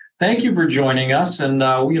thank you for joining us. And,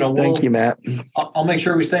 thank you, Matt. I'll make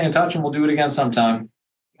sure we stay in touch and we'll do it again sometime.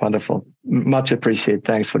 Wonderful. Much appreciated.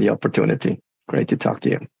 Thanks for the opportunity. Great to talk to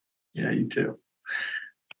you. Yeah, you too.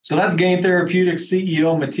 So that's Gain Therapeutics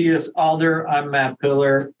CEO Matthias Alder. I'm Matt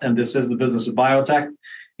Pillar, and this is The Business of Biotech.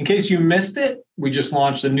 In case you missed it, we just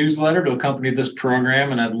launched a newsletter to accompany this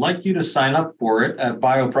program, and I'd like you to sign up for it at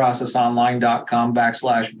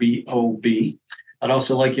bioprocessonline.com/BOB. I'd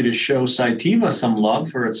also like you to show Cytiva some love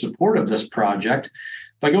for its support of this project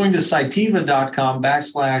by going to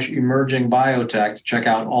cytiva.com/emerging biotech to check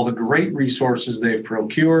out all the great resources they've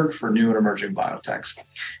procured for new and emerging biotechs. In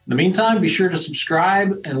the meantime, be sure to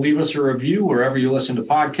subscribe and leave us a review wherever you listen to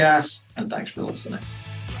podcasts. And thanks for listening.